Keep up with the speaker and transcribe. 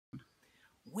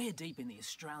We're deep in the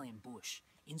Australian bush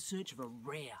in search of a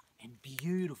rare and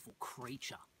beautiful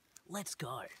creature. Let's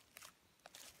go.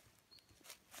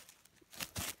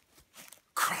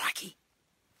 Crikey!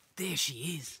 There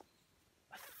she is.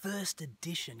 A first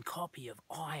edition copy of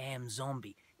I Am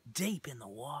Zombie, deep in the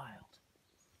wild.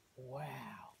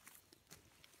 Wow.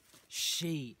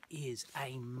 She is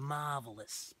a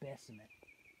marvellous specimen.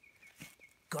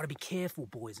 Gotta be careful,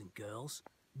 boys and girls.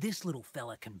 This little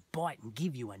fella can bite and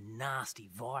give you a nasty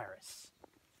virus.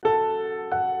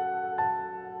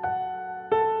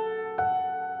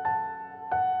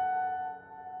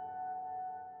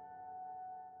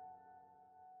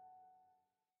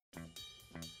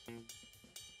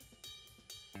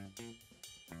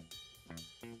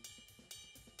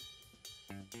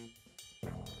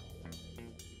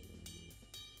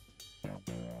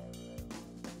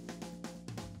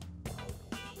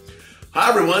 Hi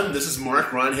everyone, this is Mark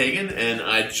Ronhagen, and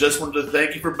I just wanted to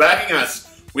thank you for backing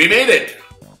us. We made it!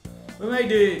 We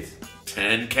made it!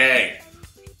 10K.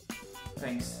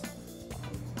 Thanks.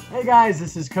 Hey guys,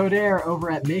 this is Codair over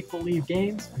at Make Believe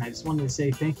Games, and I just wanted to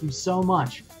say thank you so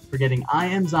much for getting I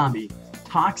Am Zombie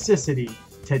Toxicity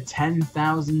to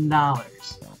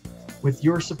 $10,000. With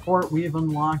your support, we have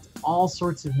unlocked all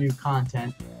sorts of new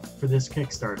content for this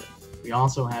Kickstarter. We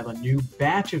also have a new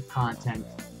batch of content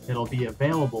that'll be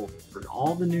available for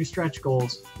all the new stretch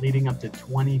goals leading up to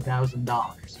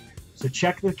 $20,000. So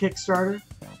check the Kickstarter,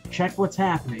 check what's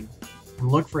happening, and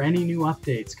look for any new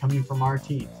updates coming from our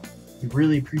team. We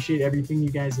really appreciate everything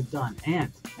you guys have done,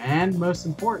 and most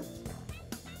important,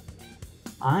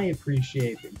 I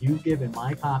appreciate that you've given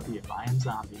my copy of I Am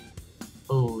Zombie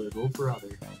a little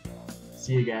brother.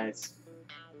 See you guys.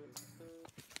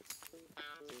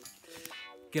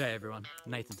 G'day everyone,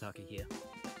 Nathan Tucker here.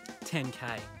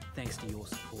 10K, thanks to your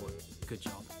support. Good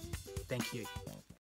job. Thank you.